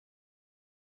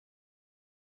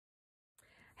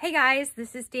Hey guys,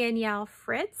 this is Danielle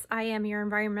Fritz. I am your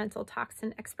environmental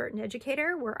toxin expert and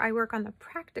educator, where I work on the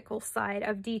practical side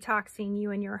of detoxing you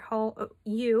in your home,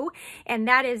 and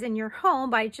that is in your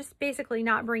home by just basically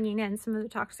not bringing in some of the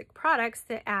toxic products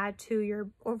that add to your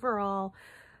overall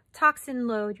toxin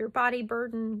load, your body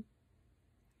burden,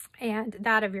 and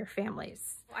that of your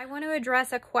families. I want to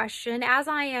address a question. As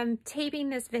I am taping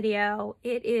this video,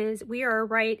 we are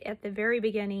right at the very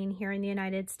beginning here in the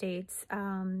United States,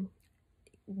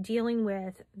 dealing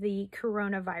with the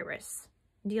coronavirus,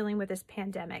 dealing with this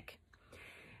pandemic.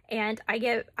 And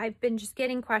I've been just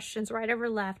getting questions right over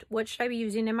left. What should I be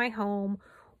using in my home?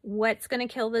 What's going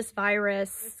to kill this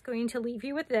virus? It's going to leave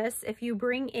you with this. If you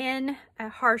bring in a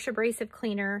harsh abrasive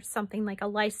cleaner, something like a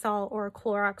Lysol or a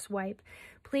Clorox wipe,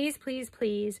 please, please,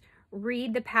 please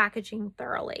read the packaging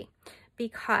thoroughly,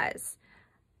 because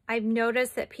I've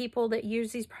noticed that people that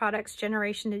use these products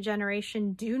generation to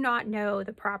generation do not know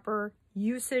the proper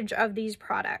usage of these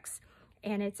products,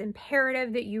 and it's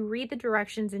imperative that you read the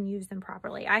directions and use them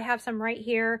properly. I have some right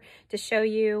here to show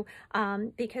you,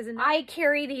 because I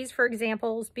carry these for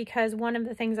examples, because one of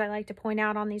the things I like to point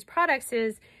out on these products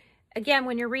is, again,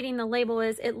 when you're reading the label,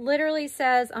 is it literally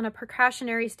says on a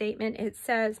precautionary statement, it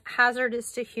says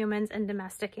hazardous to humans and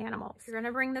domestic animals. If you're going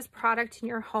to bring this product in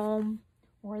your home,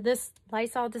 or this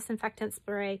Lysol disinfectant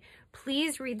spray,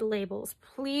 please read the labels.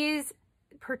 Please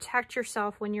protect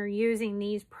yourself when you're using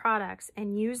these products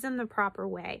and use them the proper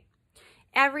way.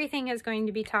 Everything is going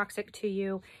to be toxic to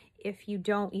you if you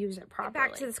don't use it properly.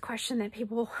 Back to this question that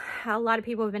a lot of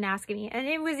people have been asking me, and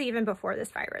it was even before this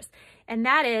virus, and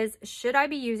that is, should I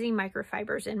be using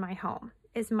microfibers in my home?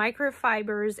 Is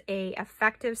microfibers a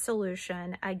effective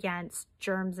solution against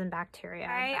germs and bacteria?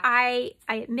 I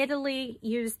admittedly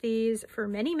used these for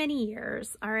many, many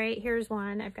years. All right, here's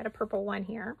one. I've got a purple one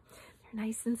here. They're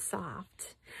nice and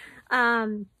soft.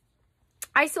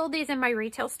 I sold these in my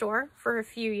retail store for a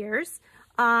few years.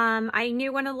 I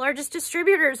knew one of the largest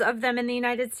distributors of them in the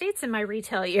United States in my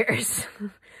retail years.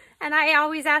 And I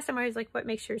always asked them, I was like, what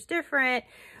makes yours different?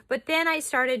 But then I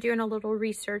started doing a little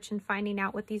research and finding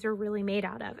out what these are really made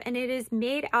out of. And it is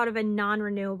made out of a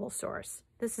non-renewable source.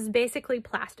 This is basically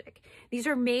plastic. These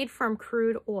are made from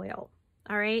crude oil.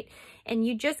 All right. And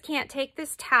you just can't take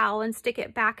this towel and stick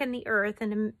it back in the earth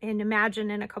and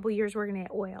imagine in a couple years we're going to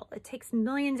get oil. It takes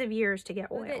millions of years to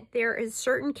get oil. There is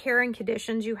certain care and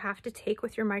conditions you have to take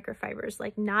with your microfibers,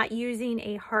 like not using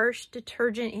a harsh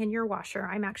detergent in your washer.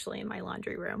 I'm actually in my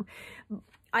laundry room,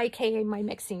 aka my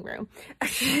mixing room.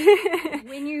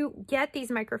 When you get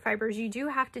these microfibers, you do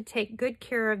have to take good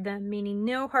care of them, meaning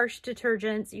no harsh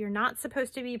detergents. You're not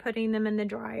supposed to be putting them in the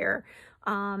dryer.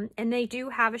 And they do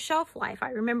have a shelf life. I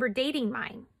remember dating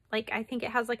mine. Like, I think it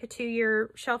has like a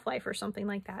 2-year shelf life or something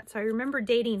like that. So I remember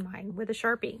dating mine with a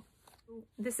Sharpie.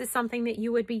 This is something that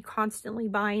you would be constantly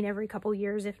buying every couple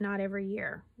years, if not every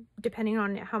year, depending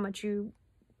on how much you,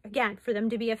 again, for them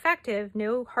to be effective,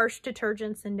 no harsh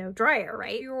detergents and no dryer,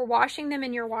 right? If you were washing them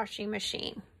in your washing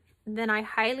machine, then I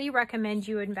highly recommend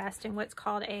you invest in what's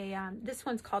called a, this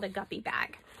one's called a Guppy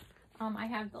bag. I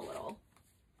have the little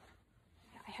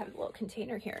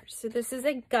container here. So this is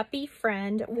a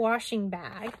GuppyFriend washing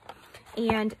bag,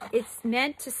 and it's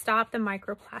meant to stop the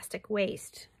microplastic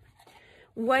waste.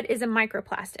 What is a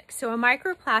microplastic? So a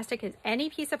microplastic is any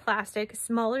piece of plastic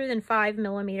smaller than 5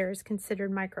 millimeters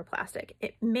considered microplastic.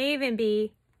 It may even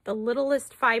be the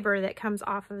littlest fiber that comes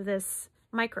off of this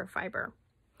microfiber.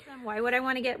 Why would I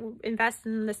want to invest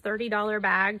in this $30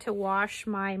 bag to wash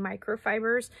my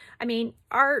microfibers? I mean,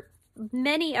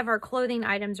 many of our clothing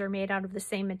items are made out of the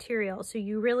same material. So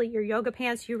your yoga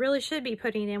pants, you really should be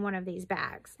putting in one of these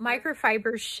bags.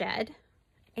 Microfibers shed,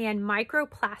 and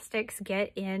microplastics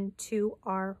get into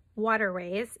our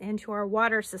waterways, into our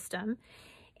water system.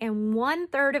 And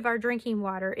 1/3 of our drinking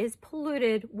water is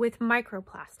polluted with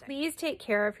microplastics. Please take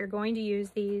care, if you're going to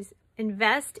use these,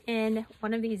 invest in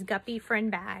one of these GuppyFriend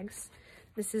bags.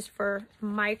 This is for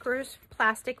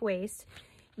microplastic waste.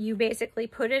 You basically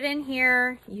put it in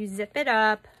here, you zip it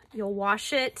up, you'll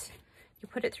wash it, you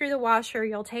put it through the washer,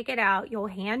 you'll take it out, you'll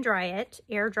hand dry it,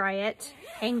 air dry it,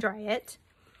 hang dry it.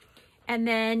 And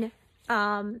then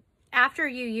after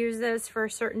you use this for a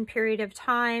certain period of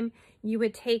time, you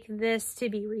would take this to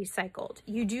be recycled.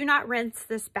 You do not rinse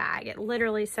this bag. It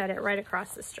literally said it right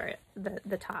across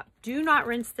the top. Do not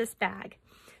rinse this bag.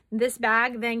 This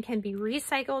bag then can be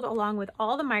recycled along with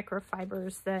all the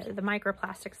microfibers, the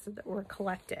microplastics that were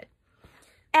collected.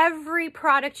 Every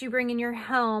product you bring in your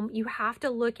home, you have to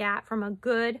look at from a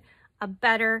good, a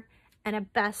better, and a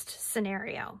best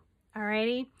scenario.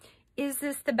 Alrighty? Is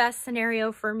this the best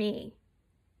scenario for me?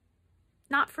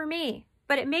 Not for me,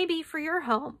 but it may be for your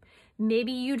home.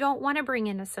 Maybe you don't want to bring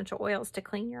in essential oils to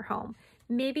clean your home.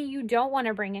 Maybe you don't want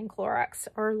to bring in Clorox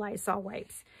or Lysol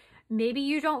wipes. Maybe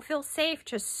you don't feel safe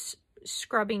just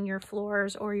scrubbing your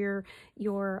floors or your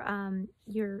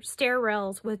stair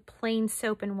rails with plain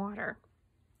soap and water.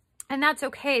 And that's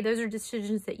okay. Those are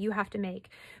decisions that you have to make.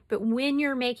 But when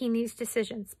you're making these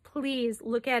decisions, please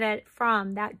look at it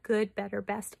from that good, better,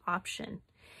 best option.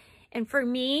 And for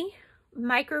me,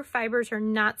 microfibers are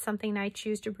not something I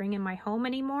choose to bring in my home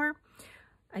anymore.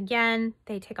 Again,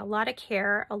 they take a lot of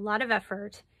care, a lot of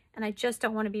effort, and I just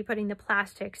don't want to be putting the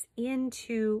plastics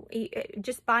into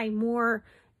just buying more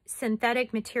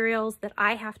synthetic materials that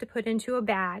I have to put into a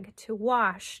bag to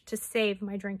wash to save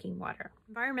my drinking water.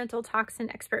 Environmental toxin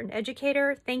expert and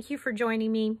educator, thank you for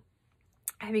joining me.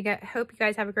 I hope you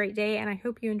guys have a great day, and I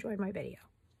hope you enjoyed my video.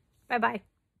 Bye-bye.